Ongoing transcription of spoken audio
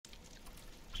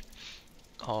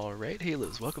Alright,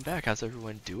 Halos, welcome back. How's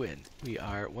everyone doing? We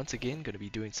are once again going to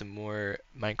be doing some more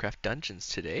Minecraft dungeons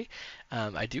today.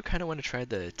 I do kind of want to try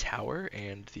the tower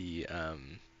and the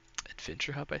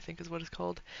adventure hub, I think is what it's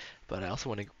called. But I also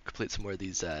want to complete some more of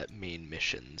these main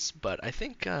missions. But I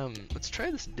think let's try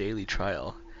this daily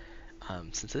trial.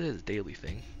 Since it is a daily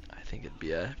thing, I think it'd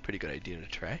be a pretty good idea to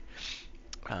try.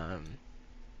 Um,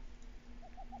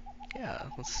 yeah,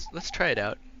 let's try it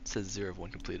out. It says 0 of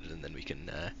 1 completed, and then we can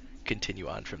continue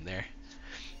on from there.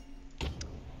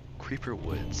 Creeper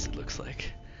Woods, it looks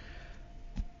like.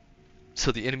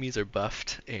 So the enemies are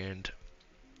buffed, and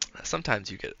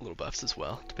sometimes you get little buffs as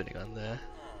well, depending on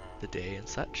the day and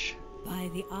such.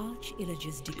 By the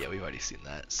arch-illager's Yeah, we've already seen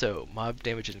that. So mob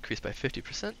damage is increased by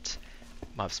 50%,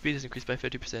 mob speed is increased by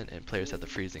 50%, and players have the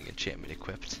freezing enchantment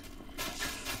equipped.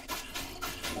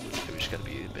 So we just gotta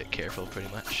be a bit careful, pretty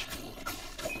much.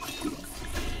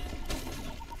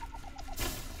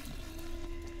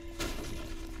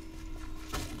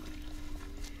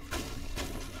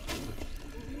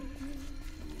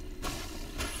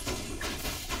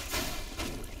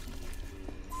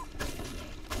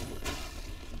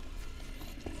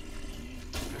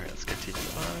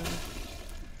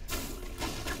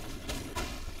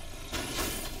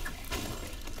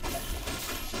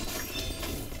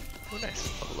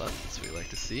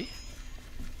 See?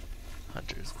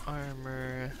 Hunter's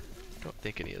armor. Don't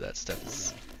think any of that stuff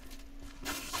is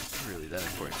really that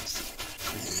important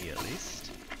to me, at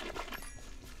least.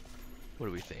 What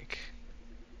do we think?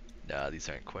 Nah, these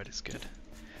aren't quite as good.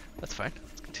 That's fine.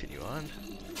 Let's continue on.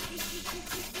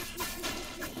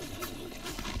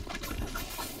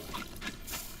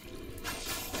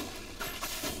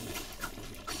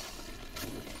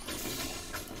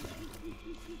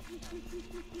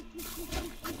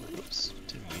 Oops,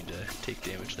 didn't mean to take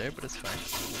damage there, but it's fine.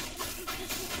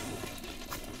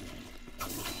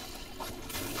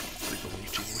 People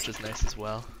leeching, which is nice as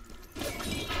well.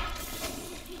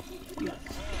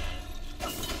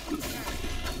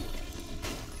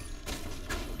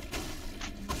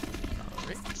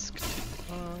 Alright, let's continue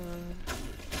on.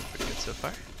 Pretty good so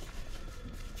far.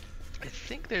 I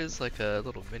think there's like a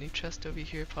little mini chest over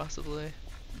here, possibly.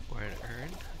 Or an urn.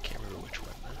 I can't remember which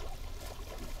one though.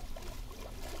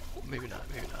 Maybe not,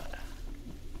 maybe not.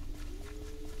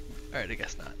 Alright, I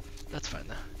guess not. That's fine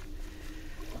though.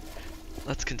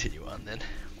 Let's continue on then.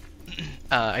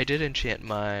 I did enchant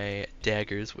my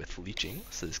daggers with leeching,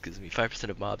 so this gives me 5%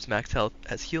 of mobs max health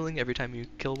as healing every time you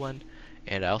kill one.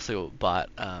 And I also bought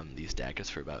these daggers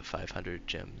for about 500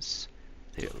 gems.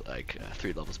 They're like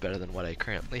 3 levels better than what I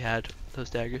currently had, those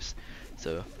daggers.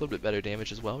 So a little bit better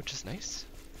damage as well, which is nice.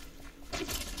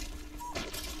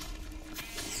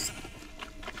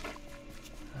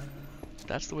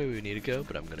 That's the way we need to go,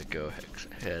 but I'm going to go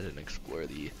ahead and explore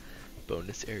the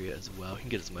bonus area as well. We can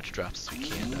get as much drops as we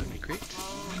can, that would be great.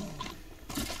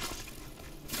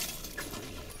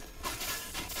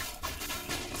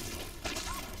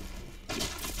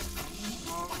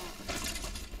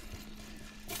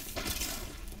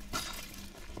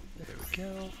 There we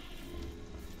go.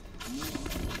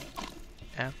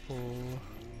 Apple.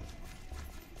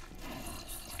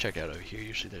 Check out over here,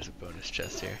 usually there's a bonus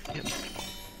chest here. Yep.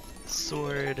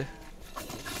 Sword.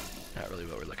 Not really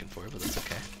what we're looking for, but that's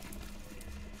okay.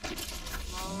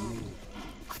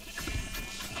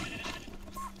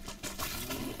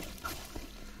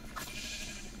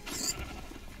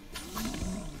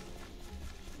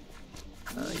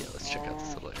 Yeah, let's check out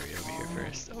this little area over here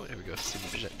first. Oh, there we go. Some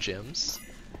gems.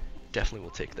 Definitely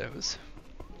will take those.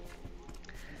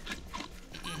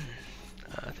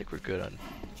 I think we're good on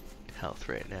health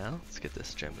right now. Let's get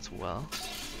this gem as well.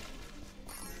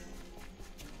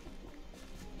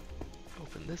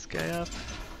 Open this guy up.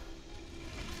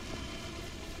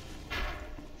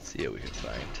 See what we can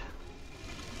find.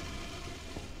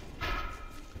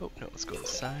 Oh, no, let's go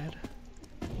inside.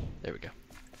 There we go.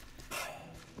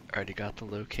 Already got the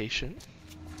location.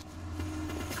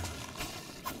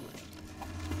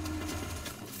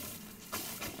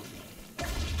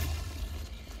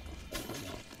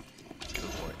 Go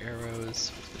more arrows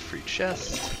for the free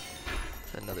chest.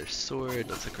 Another sword.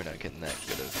 Looks like we're not getting that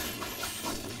good of...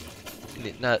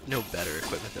 no better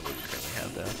equipment than what we currently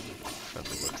have though, from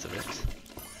the looks of it.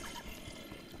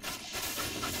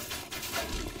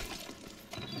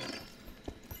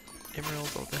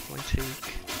 Emeralds I'll definitely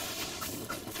take.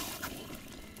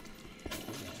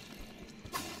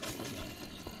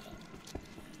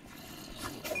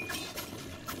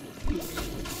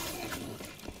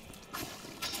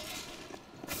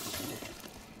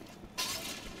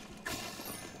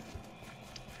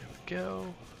 There we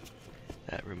go.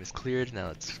 That room is cleared, now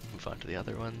let's move on to the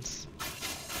other ones.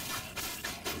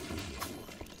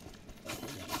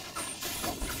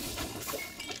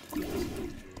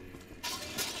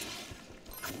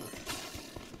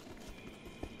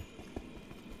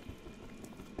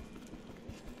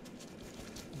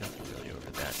 Nothing really over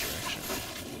that direction.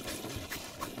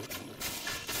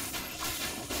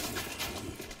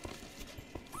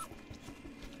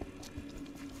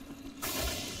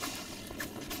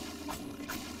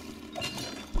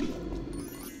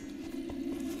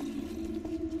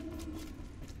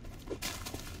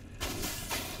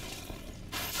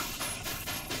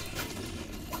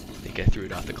 I think I threw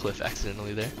it off the cliff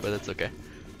accidentally there, but that's okay.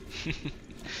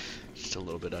 Just a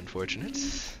little bit unfortunate.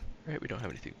 Right, we don't have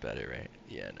anything better, right?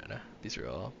 Yeah, no. These are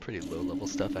all pretty low level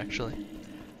stuff, actually.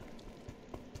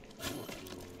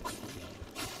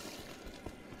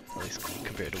 At least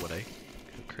compared to what I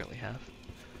currently have.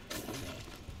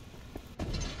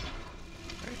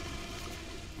 Alright.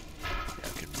 Yeah,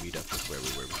 we can meet up with where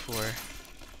we were before.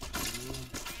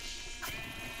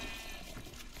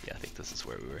 Yeah, I think this is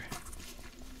where we were.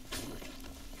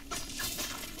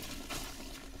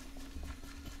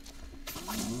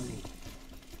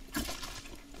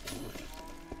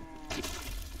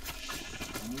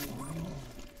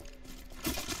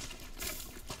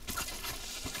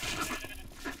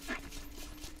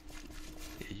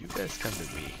 You guys come to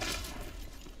me.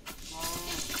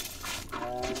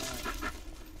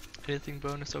 Anything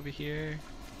bonus over here?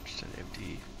 Just an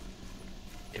empty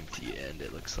end,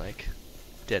 it looks like.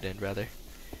 Dead end, rather.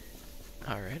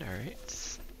 Alright.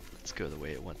 Let's go the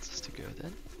way it wants us to go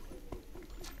then.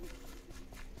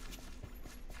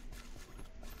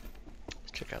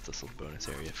 Let's check out this little bonus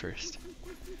area first.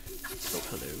 Oh,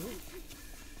 hello.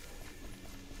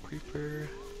 Creeper.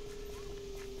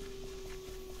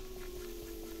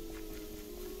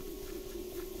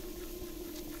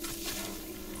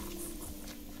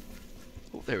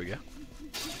 Oh, there we go.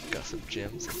 Got some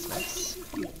gems, that's nice.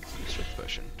 Strength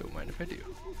potion, don't mind if I do.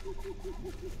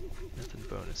 Nothing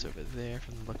bonus over there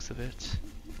from the looks of it.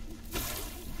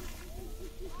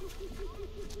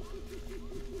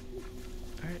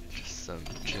 Alright, just some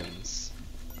gems,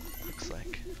 looks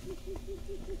like.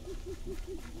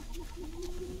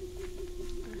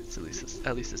 It's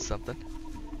at least it's something.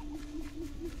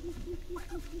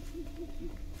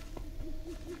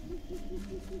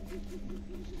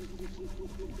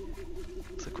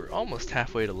 Looks like we're almost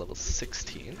halfway to level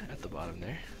 16 at the bottom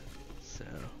there, so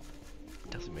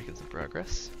definitely making some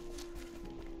progress.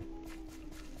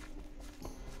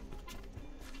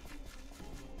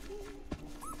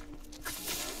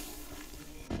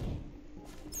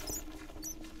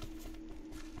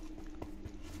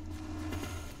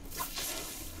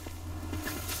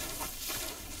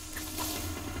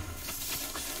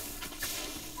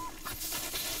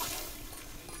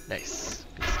 Nice,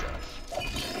 good stuff.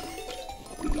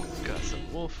 Got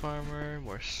some wolf armor,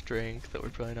 more strength that we're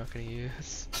probably not going to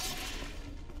use.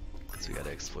 So we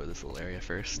gotta explore this little area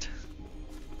first.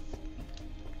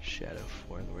 Shadow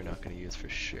form that we're not going to use for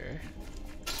sure.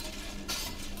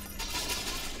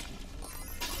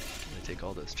 I'm gonna take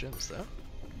all those gems though.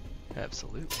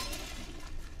 Absolutely.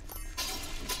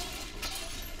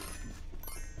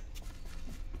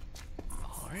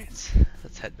 Alright,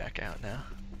 let's head back out now.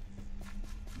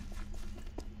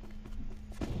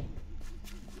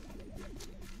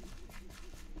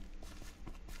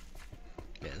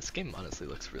 Man, this game honestly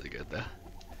looks really good though.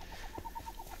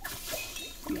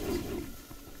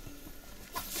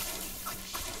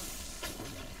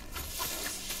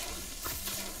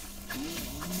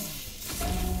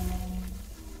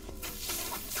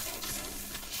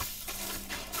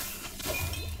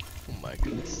 Oh my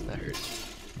goodness, that hurt.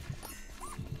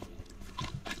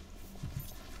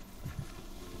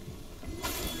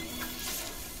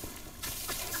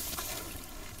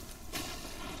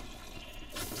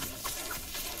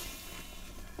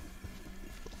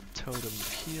 Totem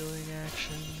healing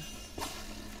action.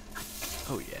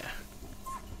 Oh yeah.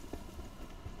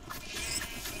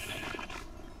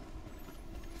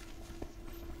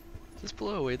 Does this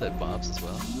blow away the mobs as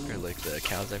well? Or like the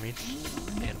cows, I mean?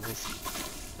 Animals.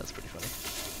 That's pretty funny.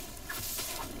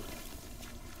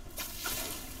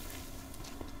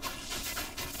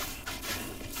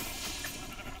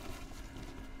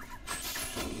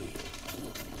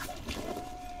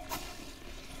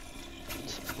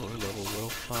 Lower level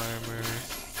wolf armor.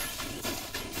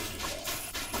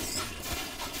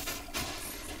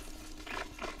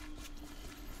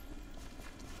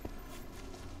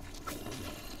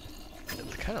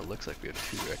 It kind of looks like we have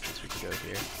two directions we can go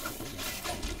here.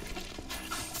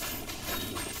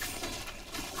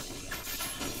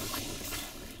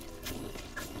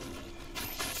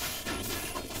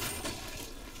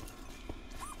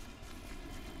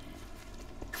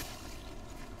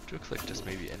 Looks like just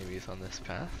maybe enemies on this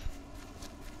path.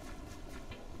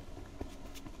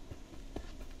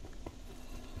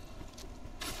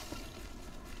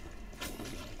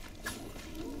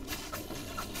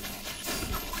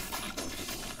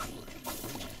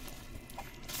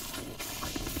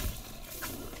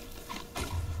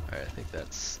 Alright, I think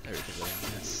that's everything that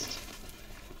I missed.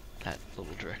 That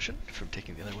little direction from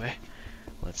taking the other way.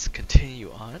 Let's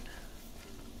continue on.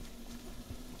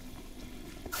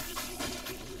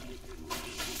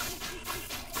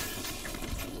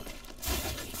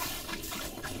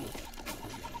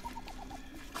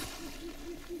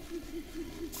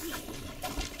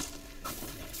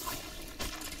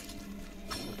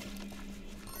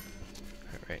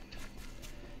 Alright.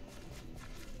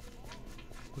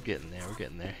 We're getting there, we're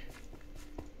getting there.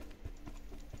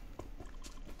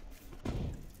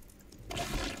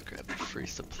 Grab the free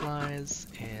supplies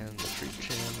and the free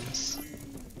gems.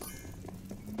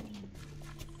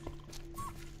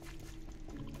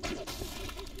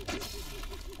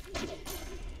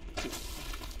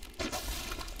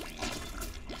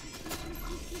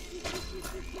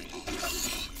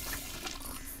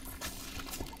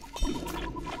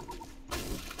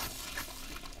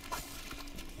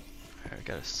 I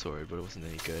got a sword, but it wasn't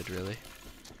any good, really.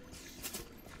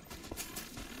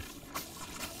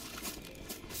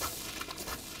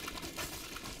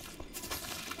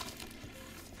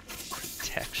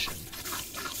 Protection.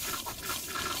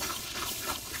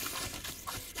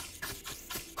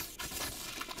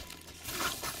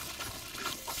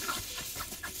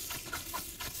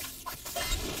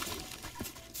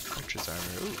 Archer's armor.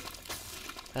 Ooh.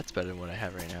 That's better than what I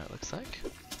have right now, it looks like.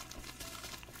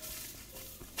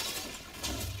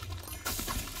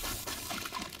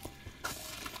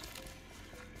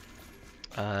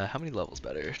 How many levels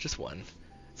better? Just one.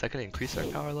 Is that going to increase our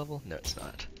power level? No, it's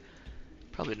not.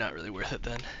 Probably not really worth it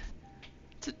then.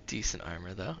 It's a decent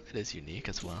armor though. It is unique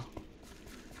as well.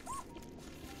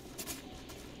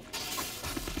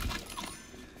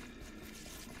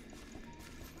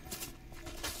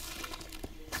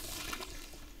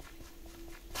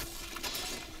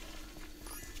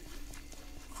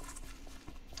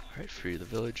 Alright, free the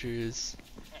villagers.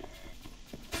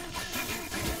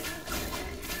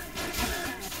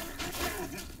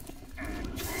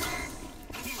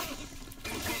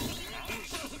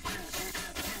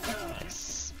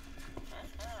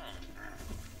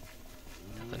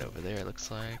 Over there, it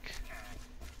looks like.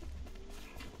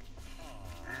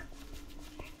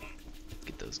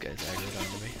 Get those guys aggroed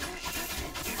onto me.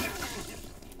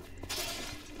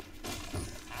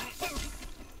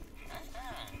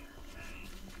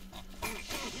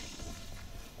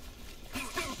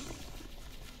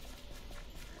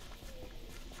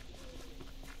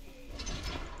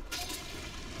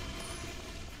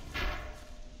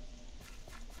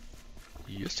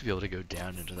 You used to be able to go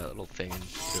down into that little thing and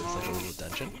it was like a little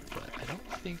dungeon, but I don't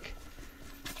think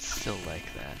it's still like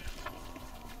that.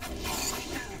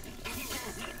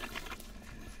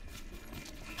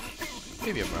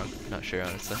 Maybe I'm wrong, not sure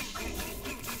honestly.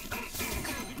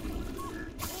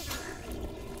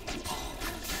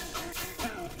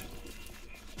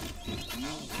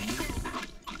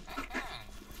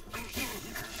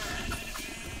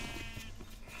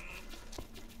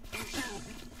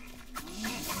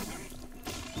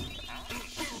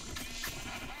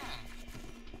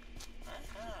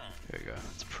 There we go,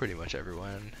 that's pretty much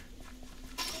everyone.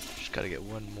 Just gotta get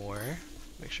one more.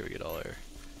 Make sure we get all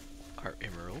our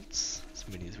emeralds. As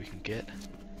many as we can get.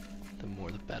 The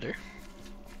more the better.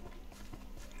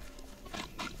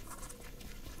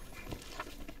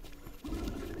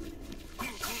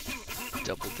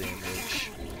 Double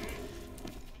damage.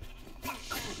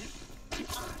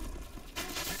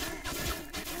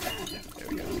 There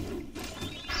we go.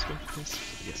 Swiftness,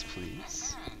 yes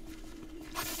please.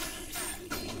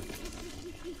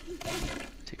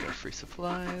 Take our free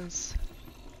supplies.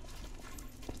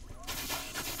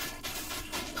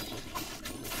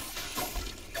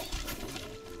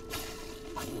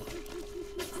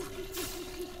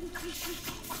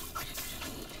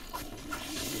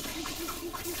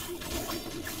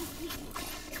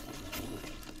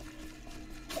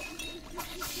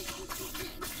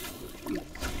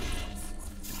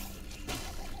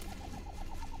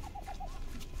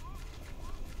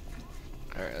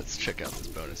 Alright, let's check out this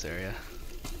bonus area.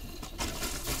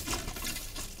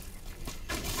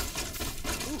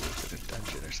 Ooh, it's like a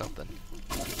dungeon or something.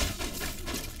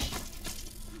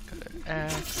 Got an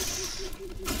axe.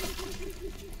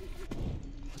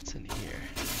 What's in here?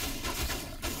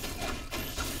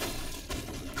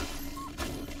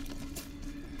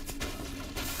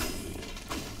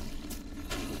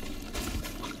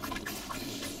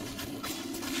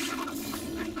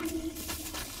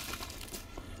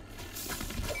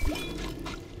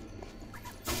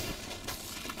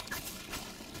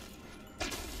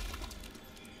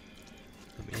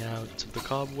 me out of the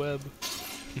cobweb.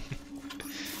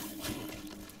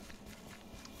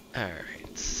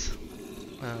 Alright.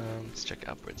 Let's check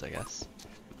upwards, I guess.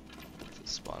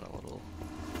 Let's spawn a little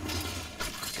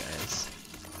guys.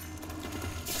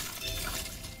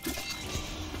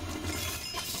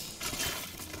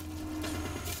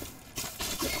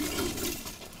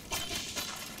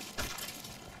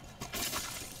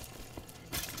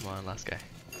 Come on, last guy.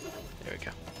 There we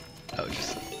go.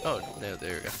 Oh, no,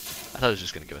 there we go. I thought it was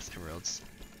just gonna give us emeralds,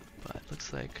 but it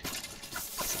looks like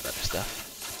that's some better stuff.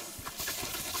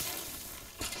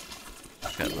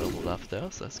 Got leveled up though,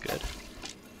 so that's good.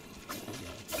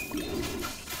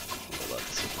 Level up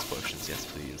the surface potions, yes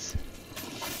please.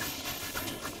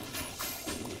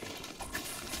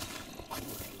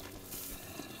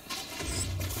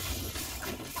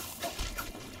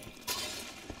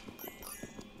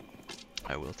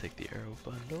 I will take the arrow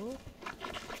bundle.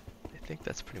 I think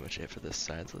that's pretty much it for this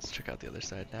side, so let's check out the other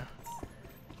side now.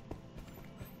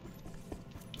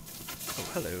 Oh,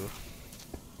 hello.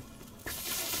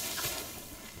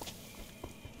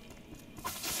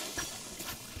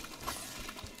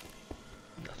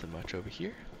 Nothing much over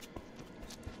here.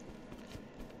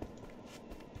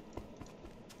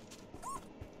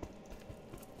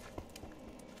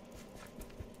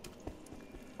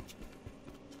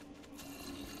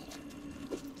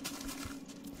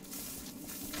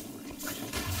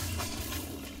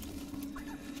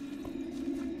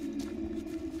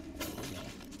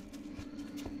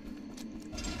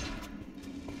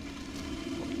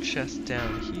 Chest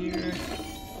down here.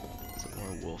 Some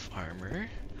more wolf armor.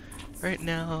 Right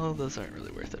now, those aren't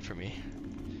really worth it for me.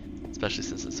 Especially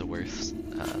since it's a worth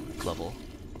level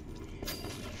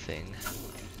thing.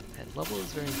 And level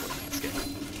is very important in this game.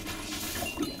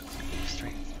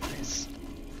 Strength, nice.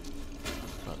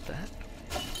 Love that.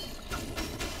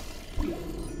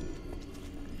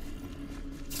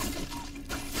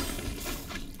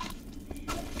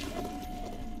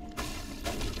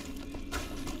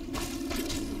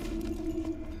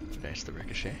 Nice, the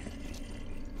ricochet.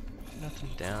 Nothing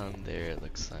down there, it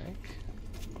looks like.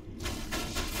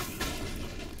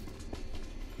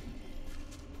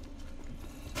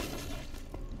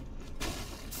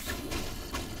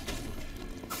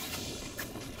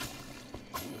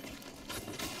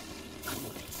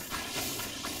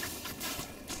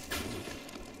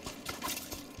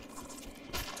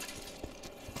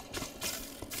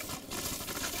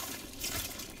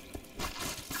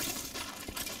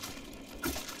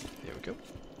 There we go.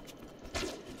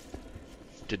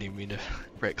 Didn't even mean to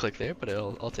right click there, but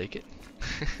I'll take it.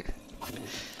 Alright,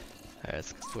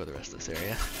 let's explore the rest of this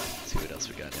area. See what else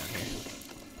we got down here.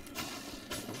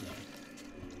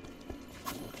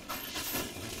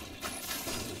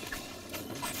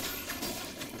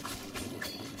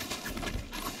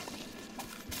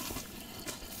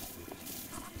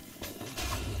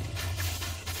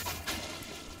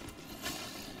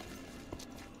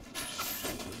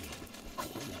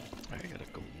 Alright, got a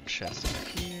golden chest over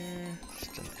here.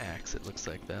 Just an axe it looks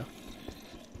like though.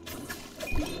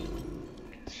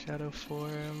 Shadow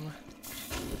form.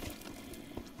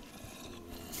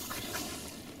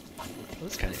 Well,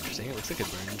 that's kind of interesting. It looks like it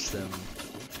burns them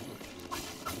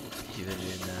even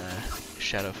in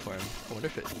shadow form. I wonder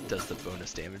if it does the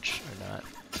bonus damage or not,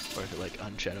 or if it like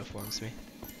unshadow forms me.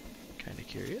 Kind of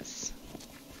curious.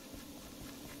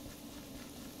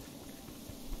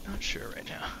 Not sure right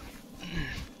now.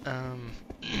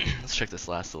 Let's check this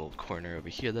last little corner over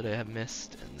here that I have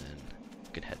missed, and then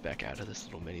we can head back out of this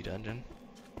little mini dungeon.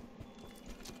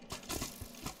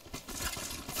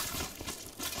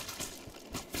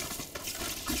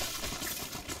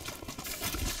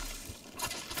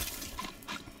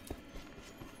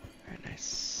 Very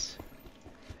nice.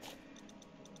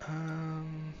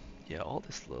 Yeah, all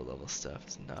this low level stuff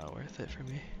is not worth it for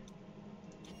me.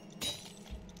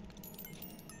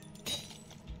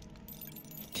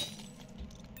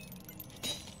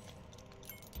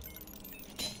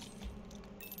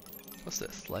 What's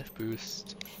this? Life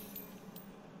boost.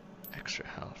 Extra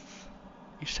health.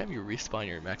 Each time you respawn,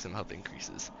 your maximum health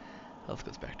increases. Health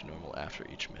goes back to normal after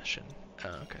each mission. Oh,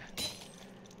 okay.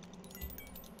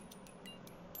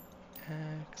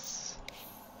 X.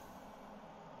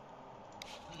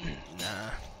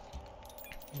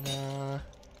 Nah.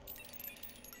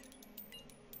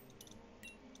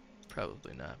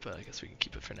 Probably not, but I guess we can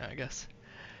keep it for now, I guess.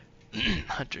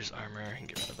 Hunter's armor, I can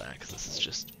get rid of that, because this is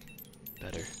just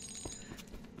better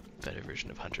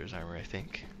version of Hunter's armor, I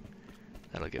think.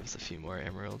 That'll give us a few more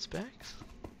emeralds back.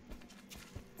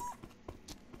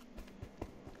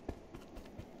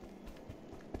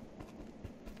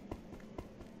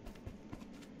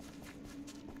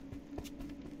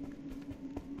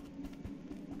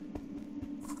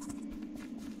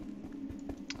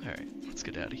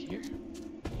 get out of here.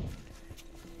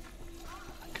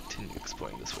 Continue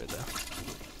exploring this way though.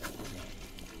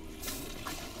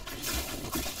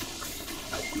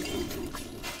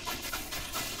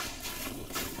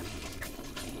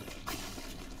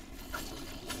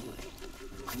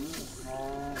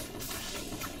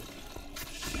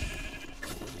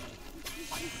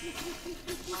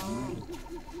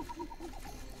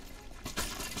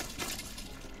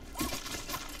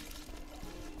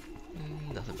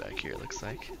 Nothing back here, looks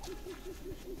like.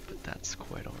 But that's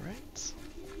quite alright.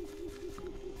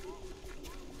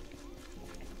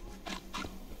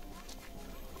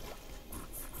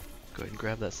 Go ahead and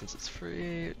grab that since it's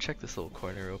free. Check this little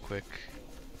corner real quick.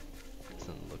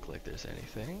 Doesn't look like there's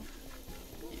anything.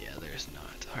 Yeah, there's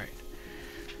not. Alright.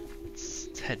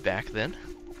 Let's head back then.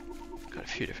 Got a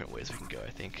few different ways we can go,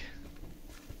 I think.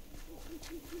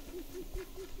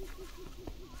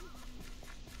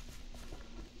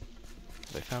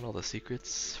 Have I found all the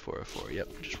secrets? 404, yep,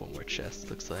 just one more chest,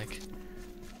 looks like.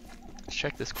 Let's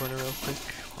check this corner real quick,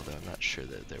 although I'm not sure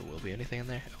that there will be anything in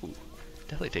there. Ooh,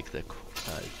 definitely take the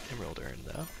emerald urn,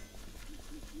 though.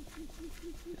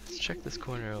 Let's check this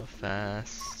corner real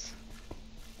fast.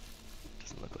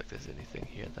 Doesn't look like there's anything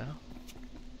here, though.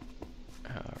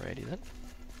 Alrighty then.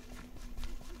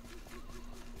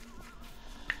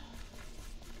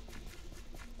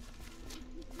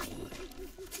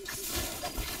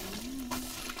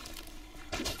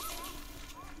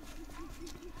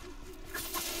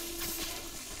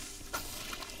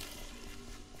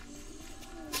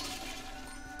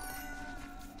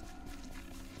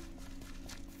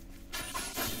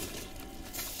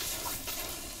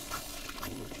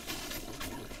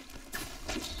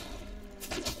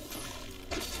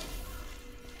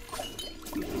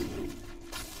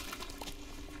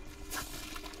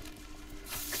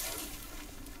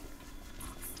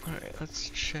 Alright, let's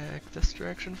check this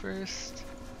direction first.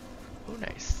 Oh,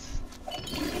 nice.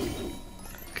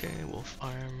 Okay, wolf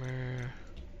armor.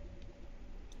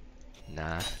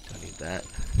 Nah, don't need that.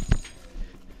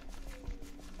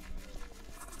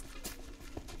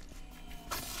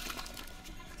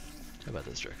 How about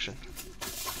this direction?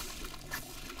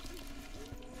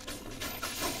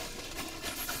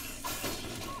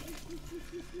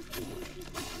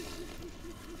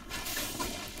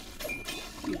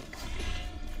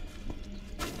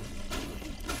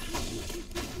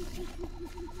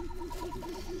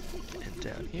 And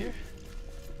down here.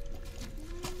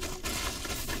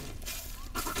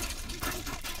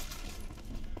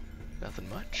 Nothing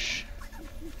much.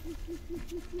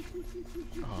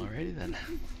 Alrighty then.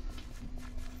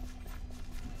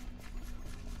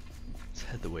 Let's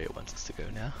head the way it wants us to go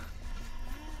now.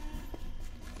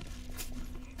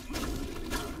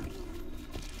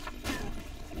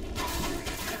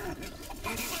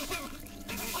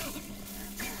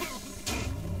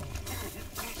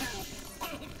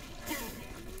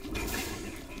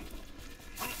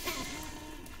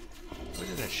 Where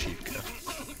did that sheep go?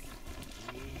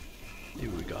 Maybe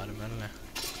we got him, I don't know.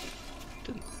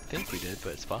 Didn't think we did,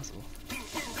 but it's possible.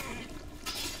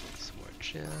 Some more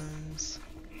gems.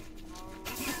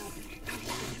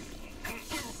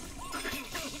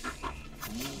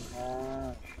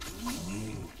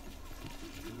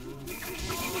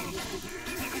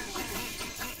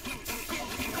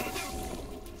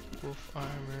 Wolf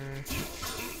armor.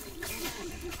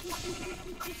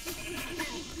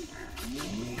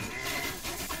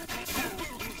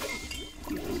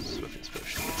 Swiftness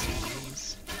potion.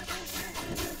 Seems.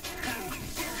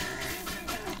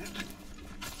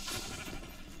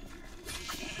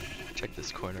 Check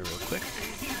this corner real quick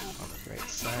on the right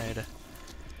side.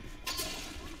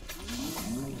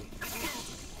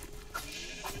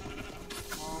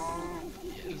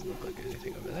 Yeah, doesn't look like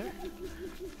anything over there.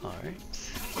 Alright.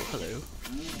 Oh, hello.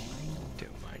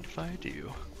 Don't mind if I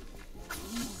do.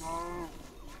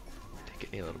 Take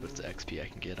any little bits of XP I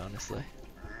can get, honestly.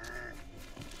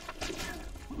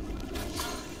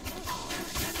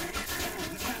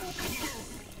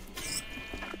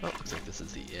 Oh, looks like this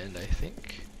is the end, I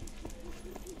think.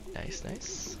 Nice,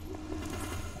 nice.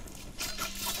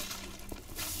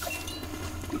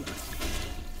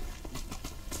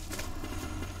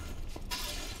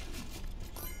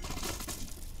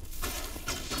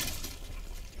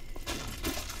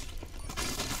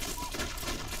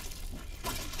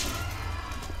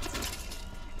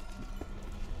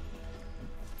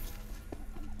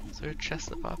 Is there a chest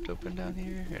that popped open down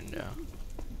here, or no?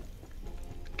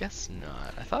 Guess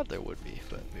not. I thought there would be,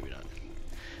 but maybe not.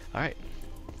 Alright,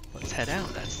 let's head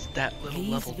out. That's that little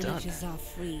level done. These villages are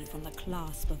free from the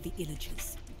clasp of the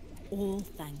illagers. All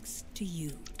thanks to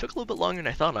you. Took a little bit longer than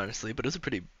I thought, honestly, but it was a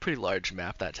pretty large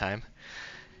map that time.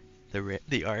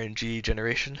 The RNG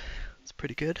generation. It's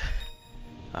pretty good.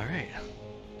 All right,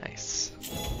 nice.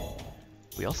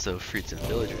 We also freed some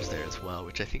villagers there as well,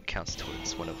 which I think counts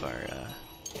towards one of our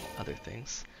other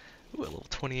things. Ooh, a level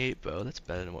 28 bow. That's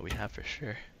better than what we have for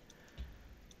sure.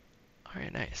 All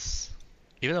right, nice.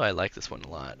 Even though I like this one a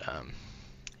lot,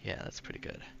 yeah, that's pretty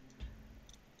good.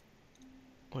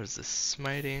 What is this?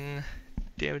 Smiting,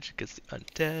 damage against the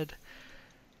undead,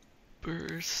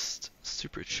 burst,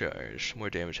 supercharge, more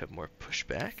damage, have more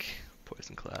pushback,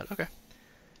 poison cloud. Okay.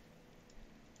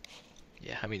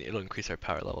 Yeah, I mean it'll increase our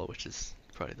power level, which is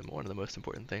probably one of the most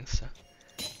important things. So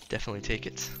definitely take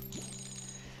it.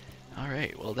 All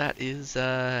right, well that is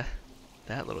that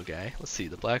little guy. Let's see,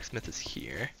 the blacksmith is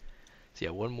here. So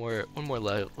yeah, one more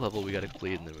level we gotta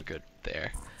complete, and then we're good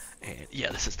there. And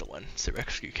yeah, this is the one. So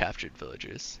rescue captured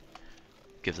villagers.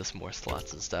 Gives us more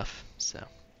slots and stuff. So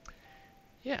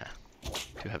yeah,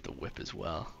 do have the whip as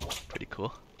well. Pretty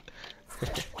cool.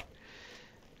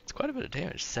 It's quite a bit of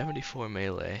damage. 74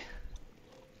 melee.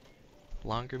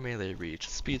 Longer melee reach.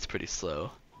 Speed's pretty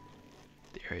slow.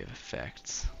 The area of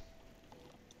effects.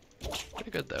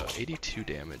 Pretty good though. 82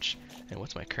 damage. And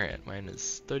what's my current? Mine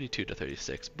is 32 to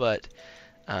 36. But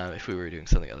if we were doing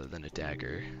something other than a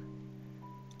dagger,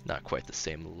 not quite the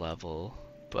same level.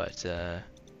 But so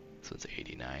it's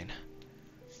 89.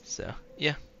 So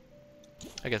yeah,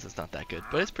 I guess it's not that good,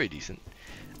 but it's pretty decent.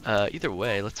 Either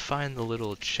way, let's find the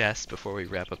little chest before we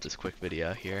wrap up this quick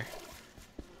video here.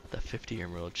 The 50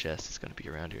 emerald chest is going to be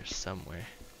around here somewhere.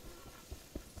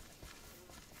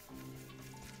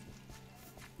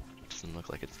 Doesn't look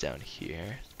like it's down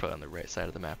here. It's probably on the right side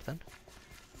of the map then.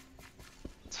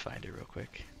 Let's find it real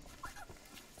quick.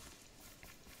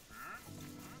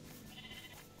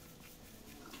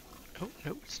 Oh,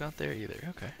 nope, it's not there either.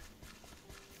 Okay.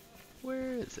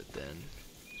 Where is it then?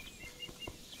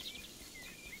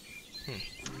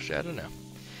 Actually, I don't know.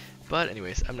 But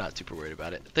anyways, I'm not super worried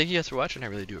about it. Thank you guys for watching. I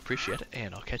really do appreciate it,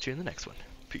 and I'll catch you in the next one.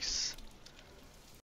 Peace.